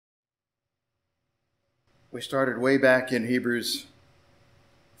We started way back in Hebrews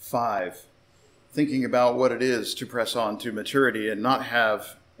 5, thinking about what it is to press on to maturity and not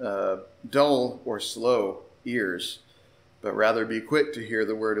have dull or slow ears, but rather be quick to hear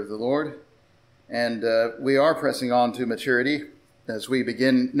the word of the Lord. And we are pressing on to maturity as we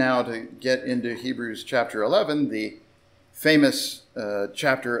begin now to get into Hebrews chapter 11, the famous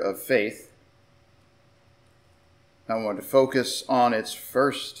chapter of faith. I want to focus on its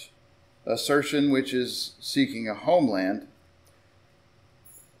first assertion, which is seeking a homeland.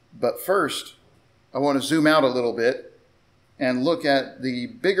 But first, I want to zoom out a little bit and look at the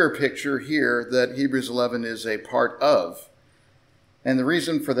bigger picture here that Hebrews 11 is a part of. And the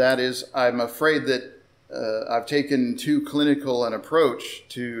reason for that is I'm afraid that I've taken too clinical an approach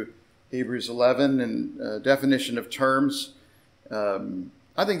to Hebrews 11 and definition of terms.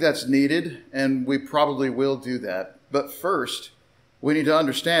 I think that's needed, and we probably will do that. But first, we need to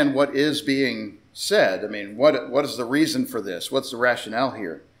understand what is being said. I mean, what is the reason for this? What's the rationale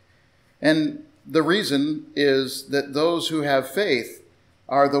here? And the reason is that those who have faith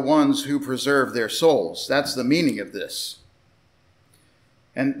are the ones who preserve their souls. That's the meaning of this.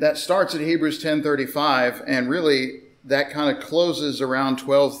 And that starts at Hebrews 10:35, and really that kind of closes around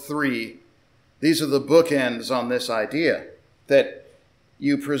 12:3. These are the bookends on this idea, that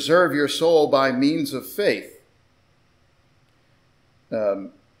you preserve your soul by means of faith.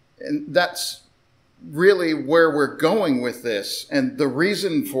 And that's really where we're going with this, and the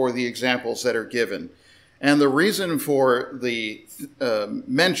reason for the examples that are given, and the reason for the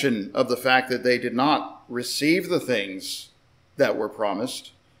mention of the fact that they did not receive the things that were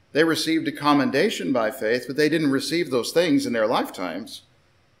promised. They received a commendation by faith, but they didn't receive those things in their lifetimes.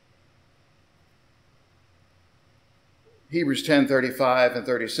 Hebrews 10:35 and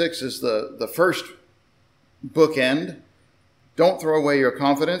 36 is the first bookend. Don't throw away your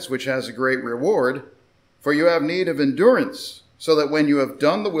confidence, which has a great reward, for you have need of endurance, so that when you have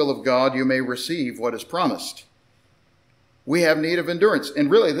done the will of God, you may receive what is promised. We have need of endurance. And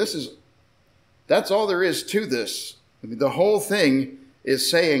really, that's all there is to this. I mean, the whole thing is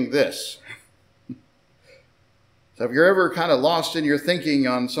saying this. So if you're ever kind of lost in your thinking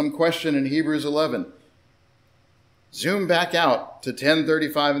on some question in Hebrews 11, zoom back out to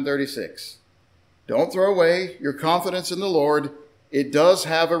 10:35 and 36. Don't throw away your confidence in the Lord. It does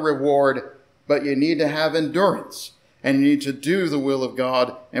have a reward, but you need to have endurance, and you need to do the will of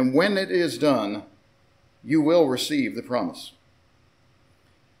God. And when it is done, you will receive the promise.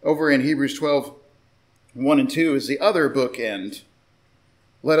 Over in Hebrews 12:1 and 2 is the other bookend.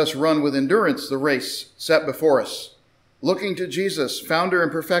 Let us run with endurance the race set before us, looking to Jesus, founder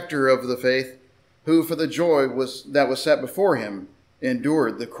and perfecter of the faith, who for the joy that was set before him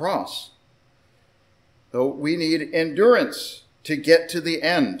endured the cross. So we need endurance to get to the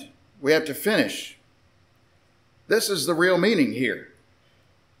end. We have to finish. This is the real meaning here.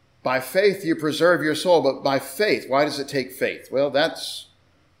 By faith you preserve your soul, but by faith, why does it take faith? Well, that's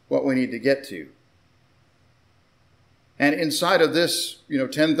what we need to get to. And inside of this,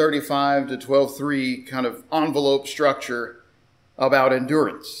 10:35 to 12:3 kind of envelope structure about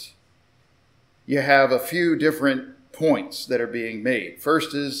endurance, you have a few different points that are being made.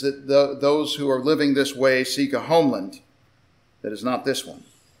 First is that those who are living this way seek a homeland. That is not this one.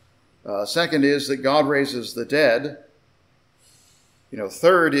 Second is that God raises the dead.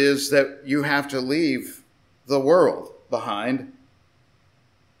 Third is that you have to leave the world behind.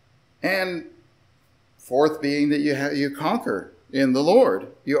 And fourth being that you conquer in the Lord.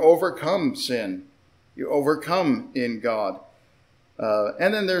 You overcome sin. You overcome in God.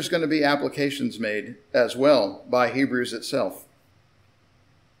 And then there's going to be applications made as well by Hebrews itself.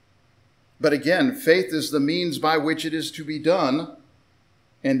 But again, faith is the means by which it is to be done.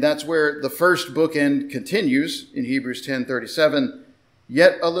 And that's where the first bookend continues in Hebrews 10:37.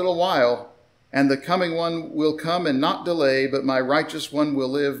 Yet a little while, and the coming one will come and not delay, but my righteous one will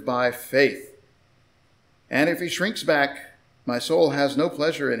live by faith. And if he shrinks back, my soul has no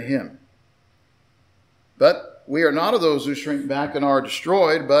pleasure in him. But we are not of those who shrink back and are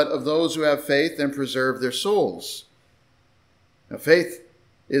destroyed, but of those who have faith and preserve their souls. Now, faith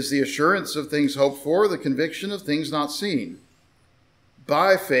is the assurance of things hoped for, the conviction of things not seen.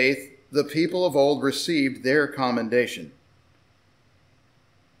 By faith, the people of old received their commendation.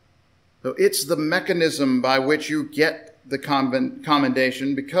 So it's the mechanism by which you get the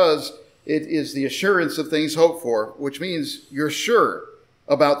commendation, because it is the assurance of things hoped for, which means you're sure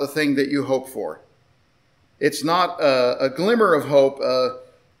about the thing that you hope for. It's not a glimmer of hope.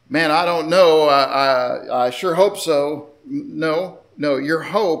 Man, I don't know. I sure hope so. No, your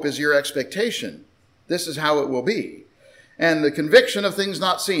hope is your expectation. This is how it will be. And the conviction of things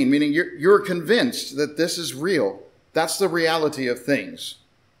not seen, meaning you're convinced that this is real. That's the reality of things.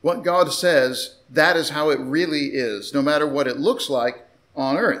 What God says, that is how it really is, no matter what it looks like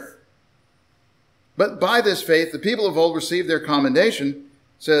on earth. But by this faith, the people of old received their commendation,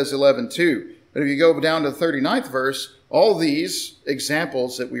 says 11:2. But if you go down to the 39th verse, all these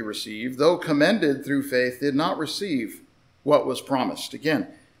examples that we receive, though commended through faith, did not receive what was promised. Again,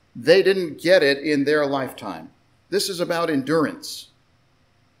 they didn't get it in their lifetime. This is about endurance.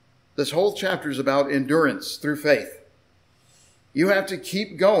 This whole chapter is about endurance through faith. You have to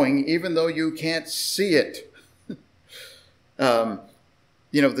keep going even though you can't see it. That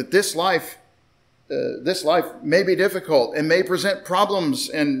this life may be difficult and may present problems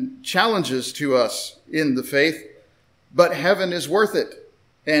and challenges to us in the faith, but heaven is worth it,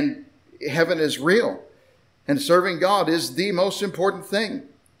 and heaven is real, and serving God is the most important thing,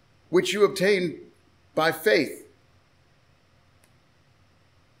 which you obtain by faith.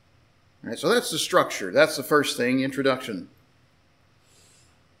 All right, so that's the structure. That's the first thing, introduction.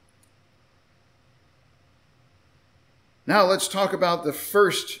 Now let's talk about the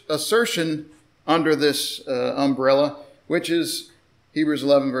first assertion under this umbrella, which is Hebrews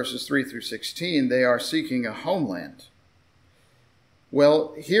 11 verses 3 through 16. They are seeking a homeland.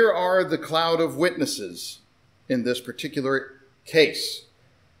 Well, here are the cloud of witnesses in this particular case.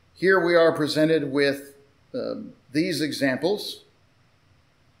 Here we are presented with these examples.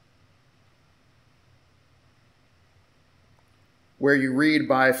 Where you read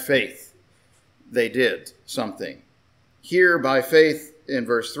by faith, they did something. Here, by faith, in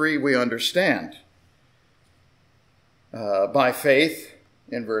verse 3, we understand. By faith,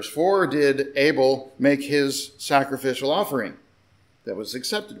 in verse 4, did Abel make his sacrificial offering that was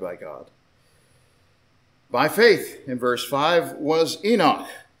accepted by God. By faith, in verse 5, was Enoch,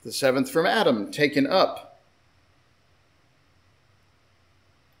 the seventh from Adam, taken up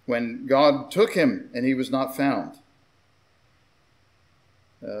when God took him and he was not found.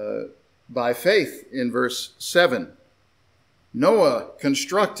 By faith, in verse 7, Noah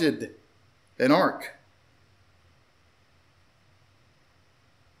constructed an ark.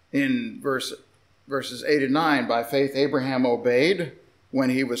 In verses 8 and 9, by faith, Abraham obeyed when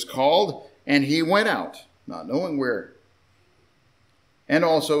he was called, and he went out, not knowing where. And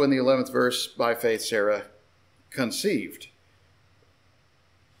also in the 11th verse, by faith, Sarah conceived,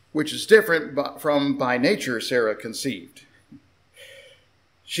 which is different from by nature, Sarah conceived.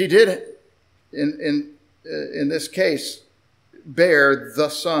 She did, in this case, bear the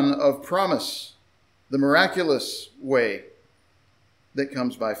son of promise, the miraculous way that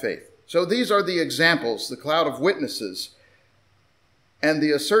comes by faith. So these are the examples, the cloud of witnesses. And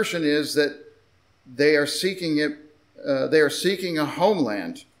the assertion is that they are seeking it. They are seeking a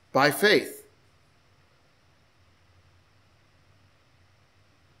homeland by faith.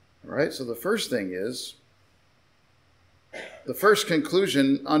 All right. So the first thing is, the first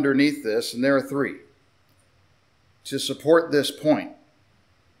conclusion underneath this, and there are three, to support this point.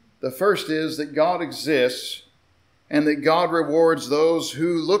 The first is that God exists and that God rewards those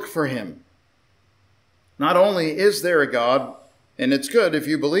who look for him. Not only is there a God, and it's good if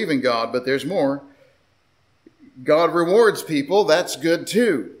you believe in God, but there's more. God rewards people, that's good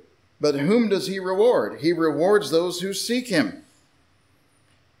too. But whom does he reward? He rewards those who seek him.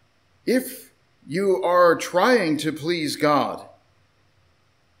 If you are trying to please God,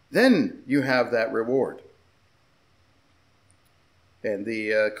 then you have that reward. And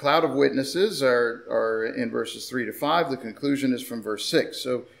the cloud of witnesses are in verses 3 to 5. The conclusion is from verse 6.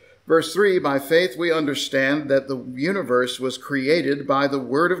 So verse 3, by faith we understand that the universe was created by the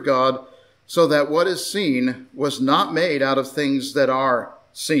word of God, so that what is seen was not made out of things that are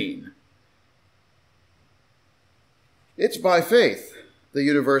seen. It's by faith the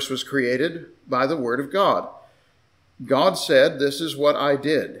universe was created by the word of God. God said, "This is what I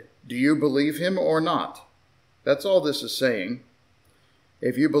did. Do you believe him or not?" That's all this is saying.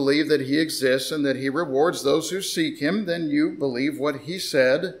 If you believe that he exists and that he rewards those who seek him, then you believe what he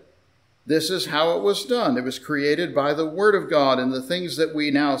said. This is how it was done. It was created by the word of God, and the things that we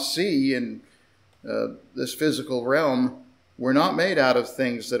now see in this physical realm were not made out of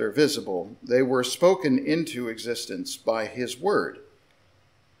things that are visible. They were spoken into existence by his word.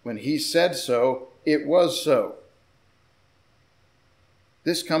 When he said so, it was so.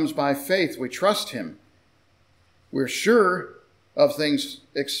 This comes by faith. We trust him. We're sure of things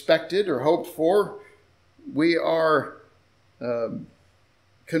expected or hoped for. We are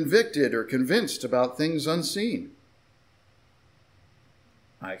convicted or convinced about things unseen.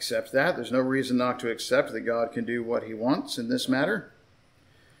 I accept that. There's no reason not to accept that God can do what he wants in this matter.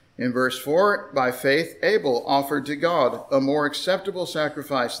 In verse 4, by faith Abel offered to God a more acceptable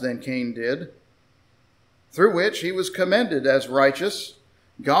sacrifice than Cain did, through which he was commended as righteous,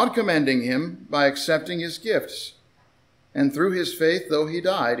 God commending him by accepting his gifts. And through his faith, though he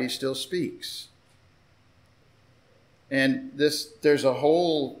died, he still speaks. And there's a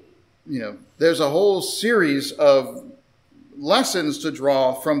whole series of lessons to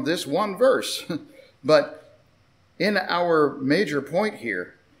draw from this one verse. But in our major point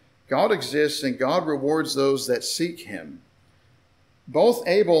here, God exists and God rewards those that seek him. Both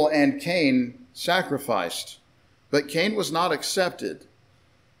Abel and Cain sacrificed, but Cain was not accepted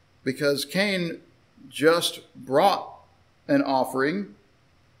because Cain just brought an offering.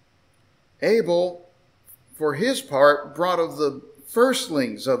 Abel, for his part, brought of the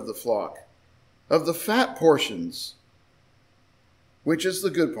firstlings of the flock, of the fat portions, which is the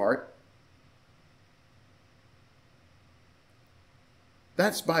good part.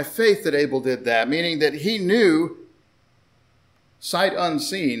 That's by faith that Abel did that, meaning that he knew, sight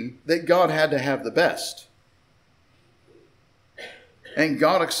unseen, that God had to have the best. And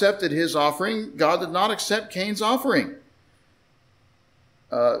God accepted his offering. God did not accept Cain's offering.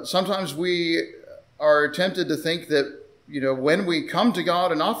 Sometimes we are tempted to think that, when we come to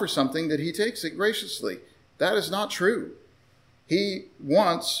God and offer something, that he takes it graciously. That is not true. He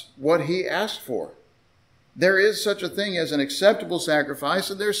wants what he asked for. There is such a thing as an acceptable sacrifice,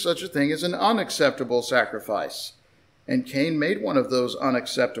 and there's such a thing as an unacceptable sacrifice. And Cain made one of those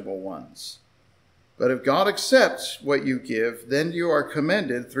unacceptable ones. But if God accepts what you give, then you are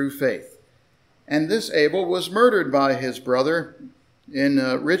commended through faith. And this Abel was murdered by his brother in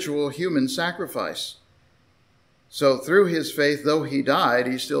a ritual human sacrifice. So through his faith, though he died,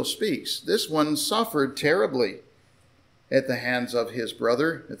 he still speaks. This one suffered terribly at the hands of his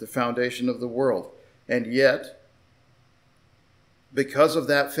brother at the foundation of the world. And yet, because of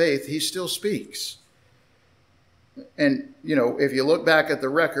that faith, he still speaks. And, if you look back at the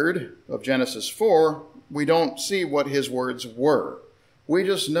record of Genesis 4, we don't see what his words were. We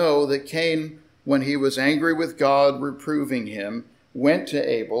just know that Cain, when he was angry with God, reproving him, went to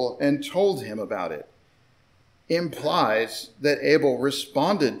Abel and told him about it. Implies that Abel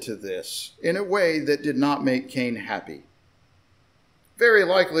responded to this in a way that did not make Cain happy. Very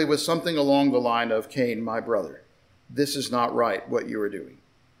likely with something along the line of, Cain, my brother, this is not right what you are doing.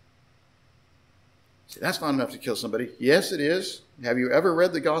 See, that's not enough to kill somebody. Yes, it is. Have you ever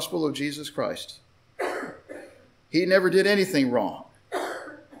read the gospel of Jesus Christ? He never did anything wrong.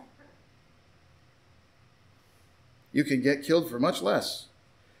 You can get killed for much less.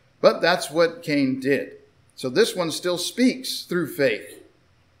 But that's what Cain did. So this one still speaks through faith.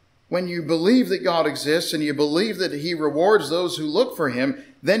 When you believe that God exists and you believe that he rewards those who look for him,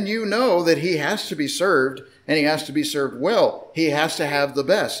 then you know that he has to be served, and he has to be served well. He has to have the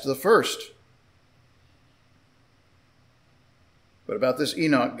best, the first. What about this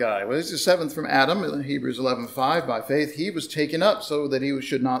Enoch guy? Well, he's the seventh from Adam, in Hebrews 11:5. By faith he was taken up so that he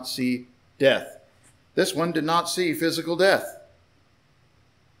should not see death. This one did not see physical death.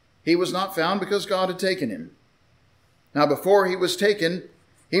 He was not found because God had taken him. Now, before he was taken,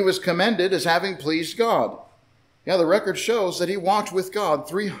 he was commended as having pleased God. Yeah, the record shows that he walked with God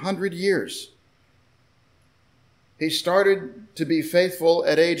 300 years. He started to be faithful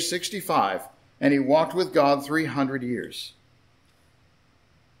at age 65, and he walked with God 300 years.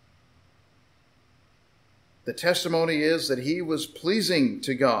 The testimony is that he was pleasing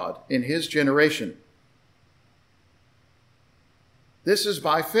to God in his generation. This is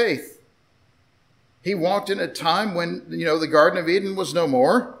by faith. He walked in a time when, the Garden of Eden was no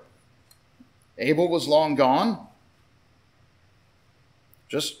more. Abel was long gone.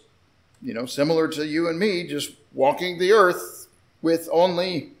 Just, similar to you and me, just walking the earth with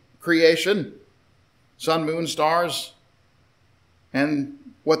only creation, sun, moon, stars, and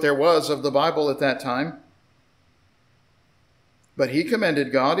what there was of the Bible at that time. But he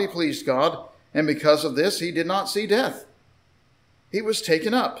commended God, he pleased God, and because of this, he did not see death. He was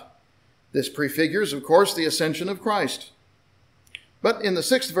taken up. This prefigures, of course, the ascension of Christ. But in the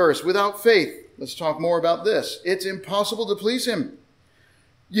 6th verse, without faith, let's talk more about this. It's impossible to please him.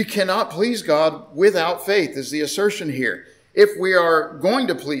 You cannot please God without faith, is the assertion here. If we are going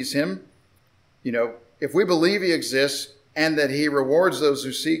to please him, if we believe he exists and that he rewards those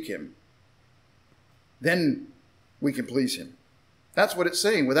who seek him, then we can please him. That's what it's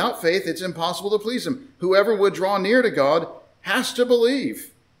saying. Without faith, it's impossible to please him. Whoever would draw near to God has to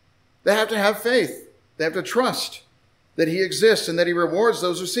believe. They have to have faith. They have to trust that he exists and that he rewards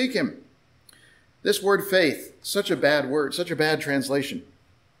those who seek him. This word faith, such a bad word, such a bad translation.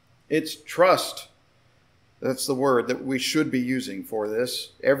 It's trust. That's the word that we should be using for this.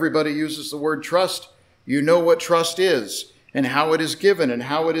 Everybody uses the word trust. You know what trust is and how it is given and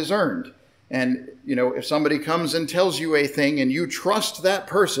how it is earned. And, if somebody comes and tells you a thing and you trust that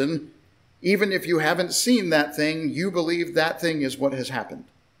person, even if you haven't seen that thing, you believe that thing is what has happened,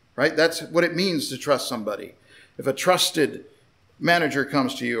 right? That's what it means to trust somebody. If a trusted manager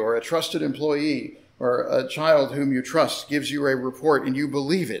comes to you, or a trusted employee, or a child whom you trust gives you a report and you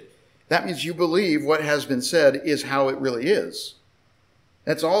believe it, that means you believe what has been said is how it really is.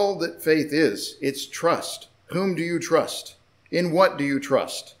 That's all that faith is. It's trust. Whom do you trust? In what do you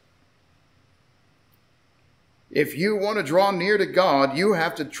trust? If you want to draw near to God, you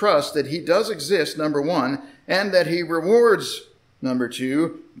have to trust that he does exist, number one, and that he rewards, number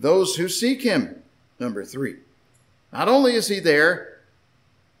two, those who seek him, number three. Not only is he there,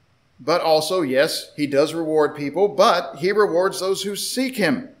 but also, yes, he does reward people, but he rewards those who seek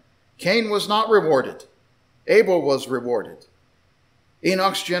him. Cain was not rewarded. Abel was rewarded.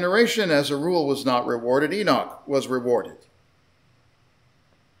 Enoch's generation, as a rule, was not rewarded. Enoch was rewarded.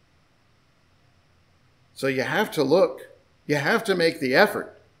 So you have to look. You have to make the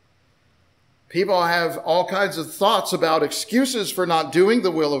effort. People have all kinds of thoughts about excuses for not doing the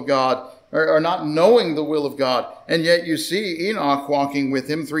will of God or not knowing the will of God. And yet you see Enoch walking with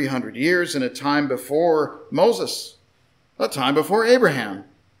him 300 years in a time before Moses, a time before Abraham.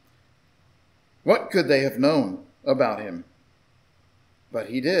 What could they have known about him? But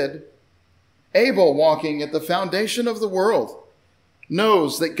he did. Abel, walking at the foundation of the world,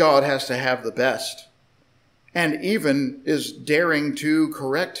 knows that God has to have the best, and even is daring to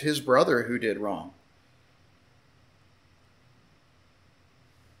correct his brother who did wrong.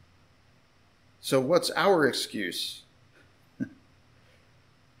 So what's our excuse?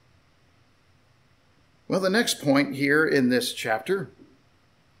 Well, the next point here in this chapter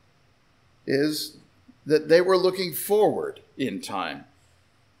is that they were looking forward in time.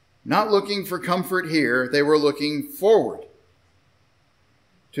 Not looking for comfort here, they were looking forward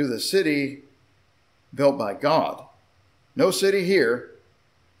to the city built by God. No city here,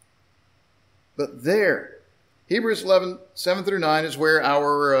 but there. Hebrews 11, 7 through 9 is where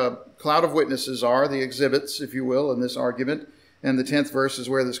our cloud of witnesses are, the exhibits, if you will, in this argument. And the 10th verse is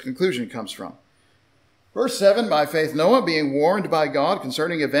where this conclusion comes from. Verse 7, by faith Noah, being warned by God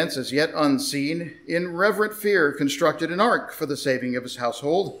concerning events as yet unseen, in reverent fear constructed an ark for the saving of his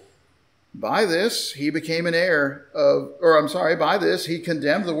household. By this he became an heir of, by this he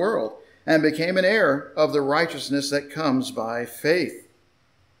condemned the world and became an heir of the righteousness that comes by faith.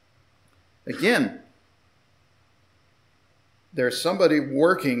 Again, there's somebody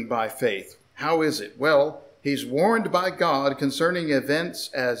working by faith. How is it? Well, he's warned by God concerning events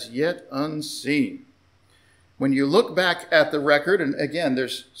as yet unseen. When you look back at the record, and again,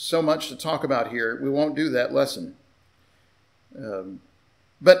 there's so much to talk about here, we won't do that lesson.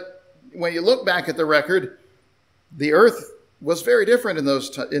 But when you look back at the record, the earth was very different in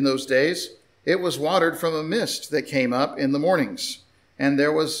those days. It was watered from a mist that came up in the mornings. And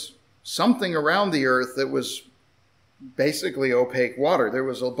there was something around the earth that was basically opaque water. There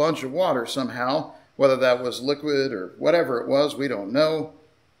was a bunch of water somehow, whether that was liquid or whatever it was, we don't know.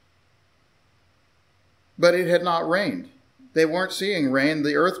 But it had not rained. They weren't seeing rain.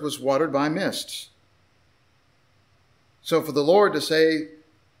 The earth was watered by mists. So for the Lord to say,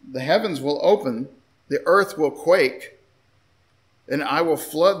 the heavens will open, the earth will quake, and I will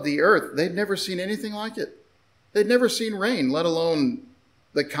flood the earth. They'd never seen anything like it. They'd never seen rain, let alone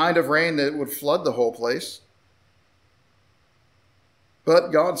the kind of rain that would flood the whole place.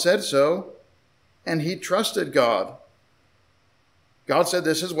 But God said so, and he trusted God. God said,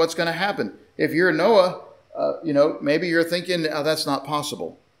 this is what's going to happen. If you're Noah, maybe you're thinking, oh, that's not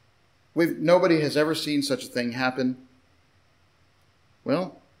possible. Nobody has ever seen such a thing happen.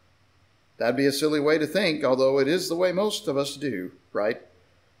 Well, that'd be a silly way to think, although it is the way most of us do, right?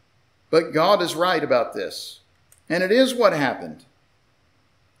 But God is right about this. And it is what happened.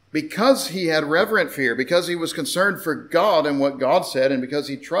 Because he had reverent fear, because he was concerned for God and what God said, and because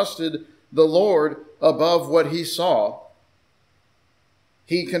he trusted the Lord above what he saw,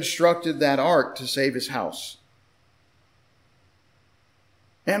 he constructed that ark to save his house.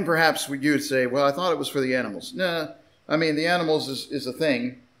 And perhaps you would say, well, I thought it was for the animals. No, the animals is a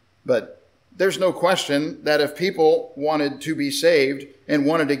thing, but there's no question that if people wanted to be saved and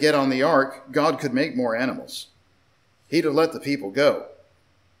wanted to get on the ark, God could make more animals. He'd have let the people go,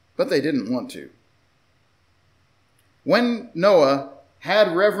 but they didn't want to. When Noah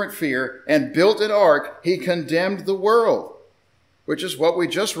had reverent fear and built an ark, he condemned the world, which is what we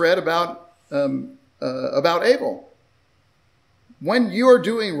just read about Abel. When you are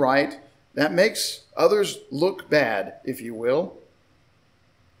doing right, That makes others look bad, if you will.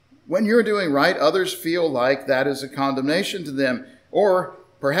 When you're doing right, others feel like that is a condemnation to them. Or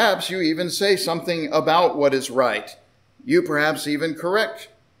perhaps you even say something about what is right. You perhaps even correct.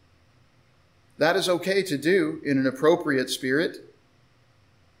 That is okay to do in an appropriate spirit.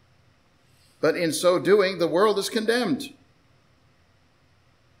 But in so doing, the world is condemned.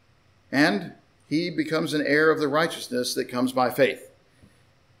 And he becomes an heir of the righteousness that comes by faith.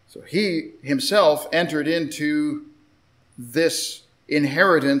 So he himself entered into this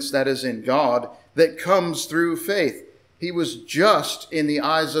inheritance that is in God that comes through faith. He was just in the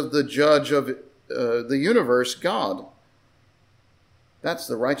eyes of the judge of the universe, God. That's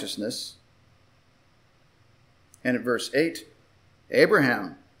the righteousness. And in verse 8,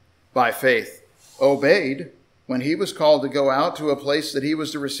 Abraham, by faith, obeyed when he was called to go out to a place that he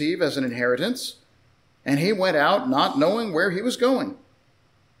was to receive as an inheritance, and he went out not knowing where he was going.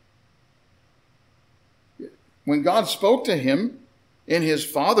 When God spoke to him in his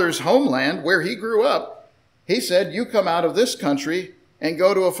father's homeland where he grew up, he said, you come out of this country and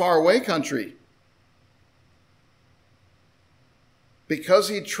go to a faraway country. Because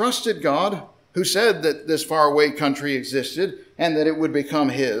he trusted God, who said that this faraway country existed and that it would become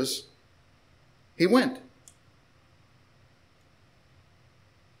his, he went.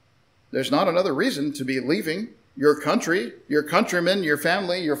 There's not another reason to be leaving your country, your countrymen, your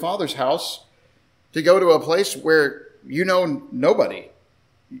family, your father's house, to go to a place where you know nobody.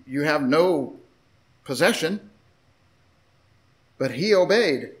 You have no possession. But he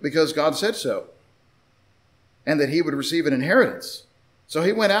obeyed because God said so, and that he would receive an inheritance. So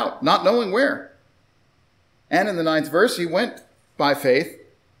he went out, not knowing where. And in the 9th verse, he went by faith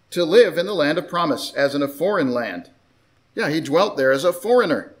to live in the land of promise, as in a foreign land. Yeah, he dwelt there as a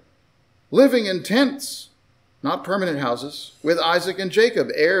foreigner, living in tents, not permanent houses, with Isaac and Jacob,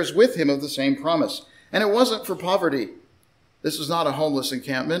 heirs with him of the same promise. And it wasn't for poverty. This was not a homeless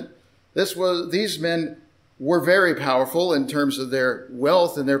encampment. These men were very powerful in terms of their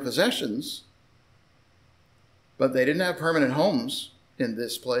wealth and their possessions, but they didn't have permanent homes in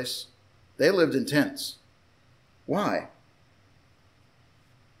this place. They lived in tents. Why?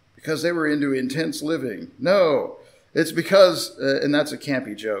 Because they were into intense living. No, it's because, and that's a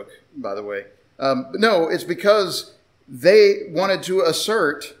campy joke, by the way. No, it's because they wanted to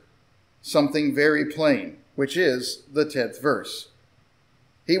assert something very plain, which is the 10th verse.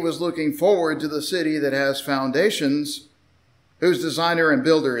 He was looking forward to the city that has foundations, whose designer and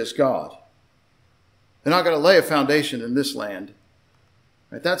builder is God. They're not going to lay a foundation in this land.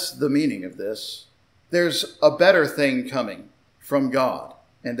 Right? That's the meaning of this. There's a better thing coming from God,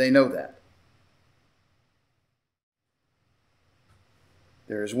 and they know that.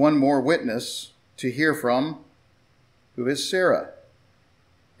 There is one more witness to hear from, who is Sarah,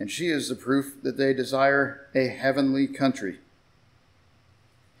 and she is the proof that they desire a heavenly country.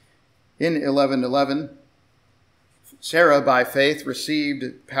 In 11:11, Sarah, by faith,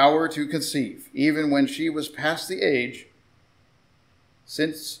 received power to conceive, even when she was past the age,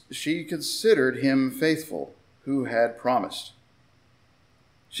 since she considered him faithful who had promised.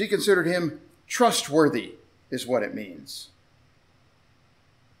 She considered him trustworthy, is what it means.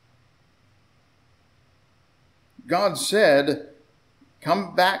 God said,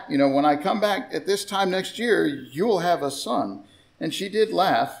 come back, when I come back at this time next year, you will have a son. And she did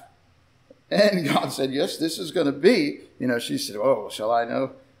laugh. And God said, yes, this is going to be, she said, oh, shall I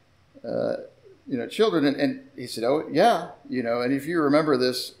know, children? And he said, oh, yeah, and if you remember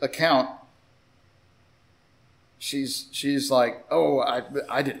this account, she's like, oh,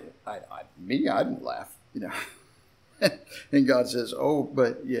 I didn't laugh, And God says, oh,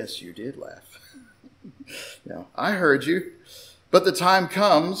 but yes, you did laugh. I heard you. But the time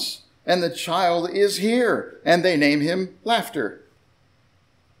comes and the child is here, and they name him Laughter.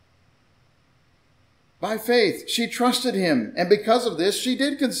 By faith, she trusted him, and because of this, she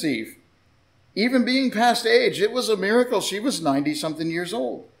did conceive. Even being past age, it was a miracle. She was 90-something years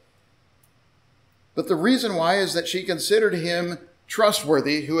old. But the reason why is that she considered him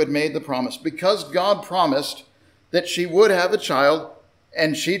trustworthy who had made the promise. Because God promised that she would have a child,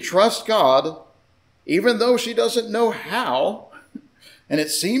 and she trusts God, even though she doesn't know how, and it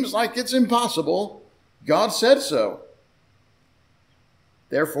seems like it's impossible, God said so.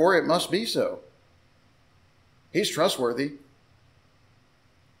 Therefore, it must be so. He's trustworthy.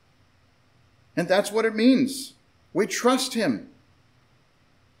 And that's what it means. We trust him.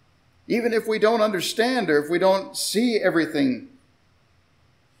 Even if we don't understand or if we don't see everything.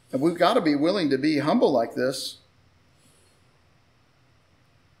 And we've got to be willing to be humble like this.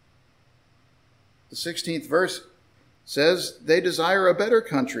 The 16th verse says they desire a better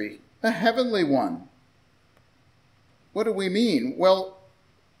country, a heavenly one. What do we mean? Well,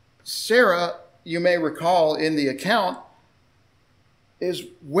 Sarah, you may recall in the account, is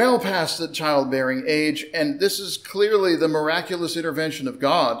well past the childbearing age, and this is clearly the miraculous intervention of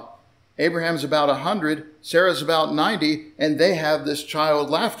God. Abraham's about 100, Sarah's about 90, and they have this child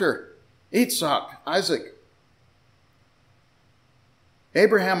laughter, Isaac.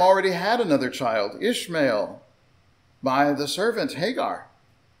 Abraham already had another child, Ishmael, by the servant Hagar.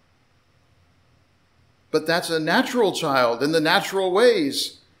 But that's a natural child in the natural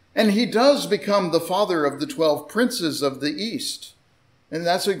ways. And he does become the father of the 12 princes of the East. And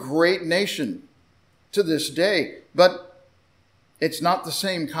that's a great nation to this day. But it's not the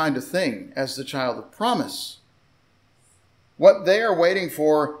same kind of thing as the child of promise. What they are waiting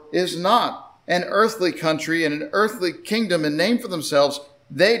for is not an earthly country and an earthly kingdom and name for themselves.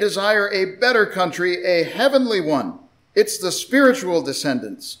 They desire a better country, a heavenly one. It's the spiritual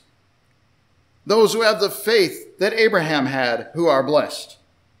descendants, those who have the faith that Abraham had, who are blessed.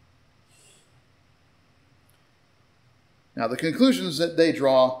 Now, the conclusions that they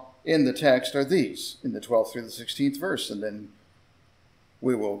draw in the text are these, in the 12th through the 16th verse, and then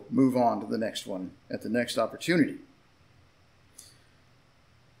we will move on to the next one at the next opportunity.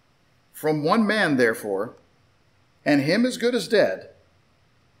 From one man, therefore, and him as good as dead,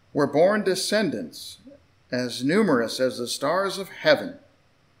 were born descendants as numerous as the stars of heaven,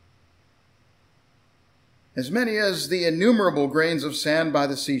 as many as the innumerable grains of sand by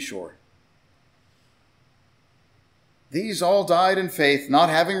the seashore. These all died in faith, not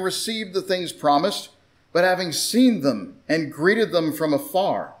having received the things promised, but having seen them and greeted them from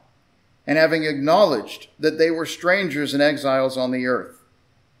afar, and having acknowledged that they were strangers and exiles on the earth.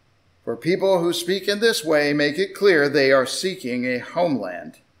 For people who speak in this way make it clear they are seeking a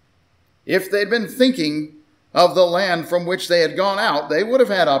homeland. If they'd been thinking of the land from which they had gone out, they would have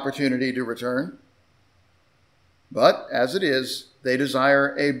had opportunity to return. But as it is, they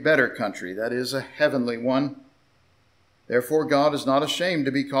desire a better country, that is, a heavenly one. Therefore God is not ashamed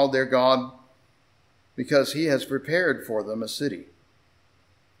to be called their God, because he has prepared for them a city.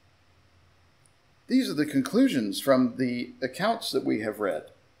 These are the conclusions from the accounts that we have read.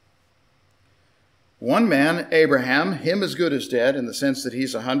 One man, Abraham, him as good as dead, in the sense that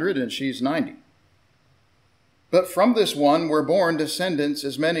he's 100 and she's 90. But from this one were born descendants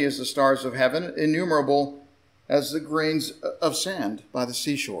as many as the stars of heaven, innumerable as the grains of sand by the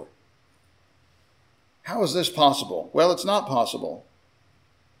seashore. How is this possible? Well, it's not possible.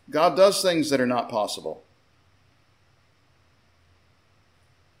 God does things that are not possible.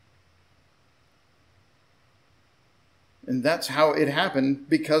 And that's how it happened,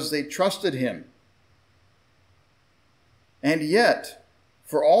 because they trusted him. And yet,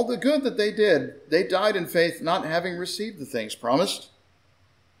 for all the good that they did, they died in faith, not having received the things promised.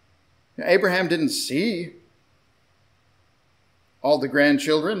 Abraham didn't see all the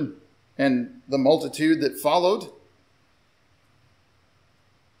grandchildren and the multitude that followed.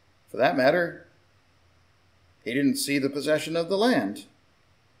 For that matter, he didn't see the possession of the land.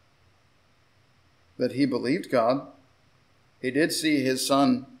 But he believed God. He did see his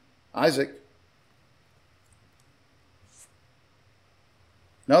son Isaac.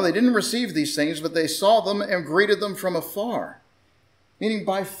 No, they didn't receive these things, but they saw them and greeted them from afar. Meaning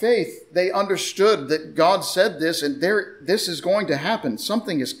by faith, they understood that God said this, and this is going to happen.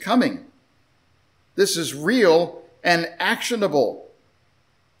 Something is coming. This is real and actionable.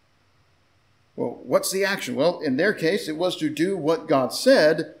 Well, what's the action? Well, in their case, it was to do what God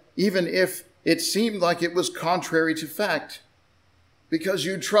said, even if it seemed like it was contrary to fact, because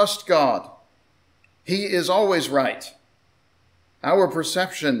you trust God. He is always right. Our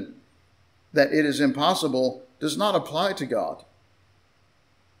perception that it is impossible does not apply to God.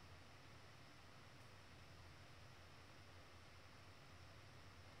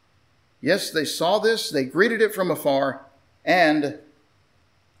 Yes, they saw this, they greeted it from afar, and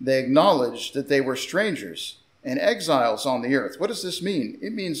they acknowledged that they were strangers and exiles on the earth. What does this mean?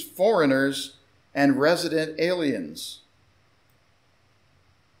 It means foreigners and resident aliens.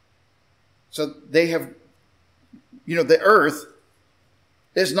 So they have, the earth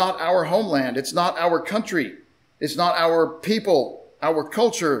is not our homeland. It's not our country. It's not our people, our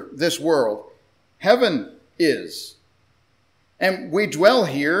culture, this world. Heaven is. And we dwell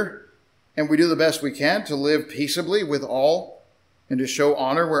here, and we do the best we can to live peaceably with all and to show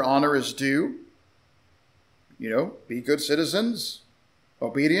honor where honor is due. Be good citizens,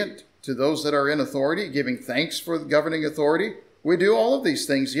 obedient to those that are in authority, giving thanks for the governing authority. We do all of these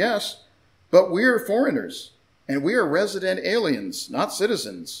things, yes, but we are foreigners, and we are resident aliens, not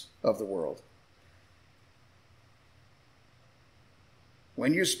citizens of the world.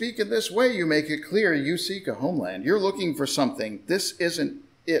 When you speak in this way, you make it clear you seek a homeland. You're looking for something. This isn't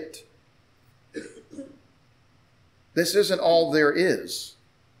it. This isn't all there is.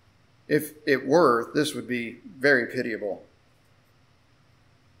 If it were, this would be very pitiable.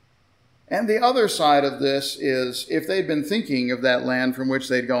 And the other side of this is, if they'd been thinking of that land from which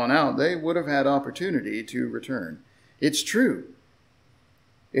they'd gone out, they would have had opportunity to return. It's true.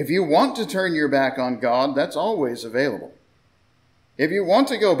 If you want to turn your back on God, that's always available. If you want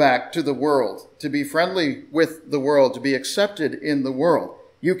to go back to the world, to be friendly with the world, to be accepted in the world,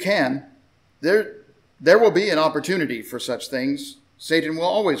 you can. There will be an opportunity for such things. Satan will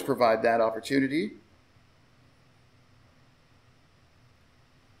always provide that opportunity.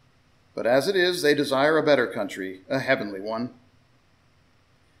 But as it is, they desire a better country, a heavenly one.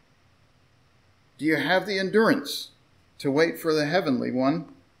 Do you have the endurance to wait for the heavenly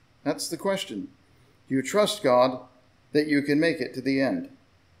one? That's the question. Do you trust God that you can make it to the end?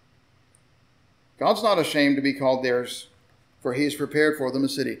 God's not ashamed to be called theirs, for he's prepared for them a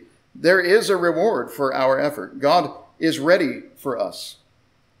city. There is a reward for our effort. God is ready for us.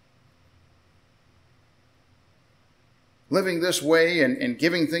 Living this way and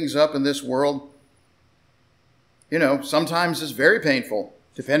giving things up in this world, sometimes is very painful,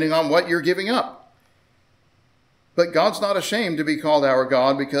 depending on what you're giving up. But God's not ashamed to be called our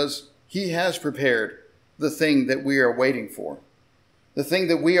God, because he has prepared the thing that we are waiting for, the thing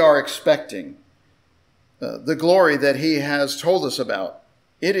that we are expecting, the glory that he has told us about.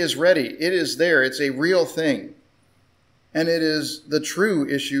 It is ready. It is there. It's a real thing. And it is the true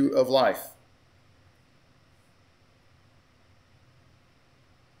issue of life.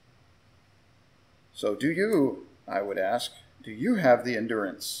 So do you, I would ask, do you have the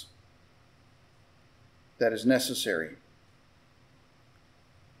endurance that is necessary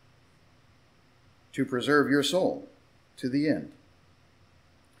to preserve your soul to the end?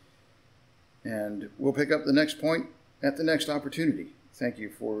 And we'll pick up the next point at the next opportunity. Thank you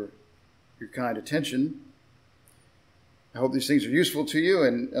for your kind attention. I hope these things are useful to you,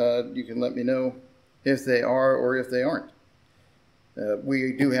 and you can let me know if they are or if they aren't.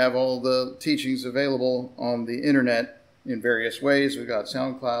 We do have all the teachings available on the internet in various ways. We've got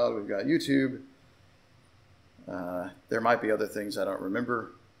SoundCloud, we've got YouTube. There might be other things I don't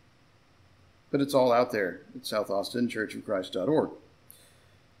remember, but it's all out there at southaustinchurchofchrist.org.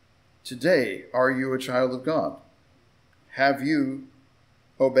 Today, are you a child of God? Have you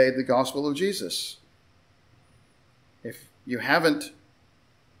obeyed the gospel of Jesus? If you haven't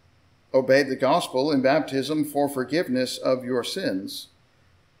obeyed the gospel in baptism for forgiveness of your sins,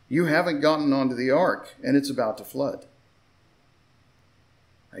 you haven't gotten onto the ark and it's about to flood.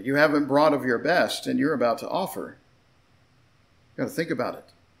 You haven't brought of your best and you're about to offer. You've got to think about it.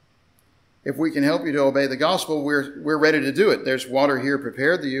 If we can help you to obey the gospel, we're ready to do it. There's water here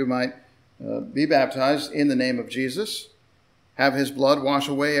prepared that you might be baptized in the name of Jesus, have his blood wash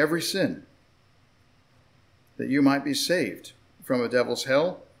away every sin, that you might be saved from a devil's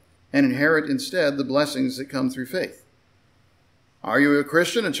hell and inherit instead the blessings that come through faith. Are you a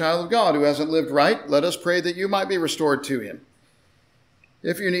Christian, a child of God who hasn't lived right? Let us pray that you might be restored to him.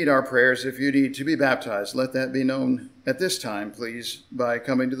 If you need our prayers, if you need to be baptized, let that be known at this time, please, by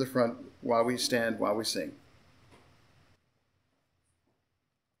coming to the front while we stand, while we sing.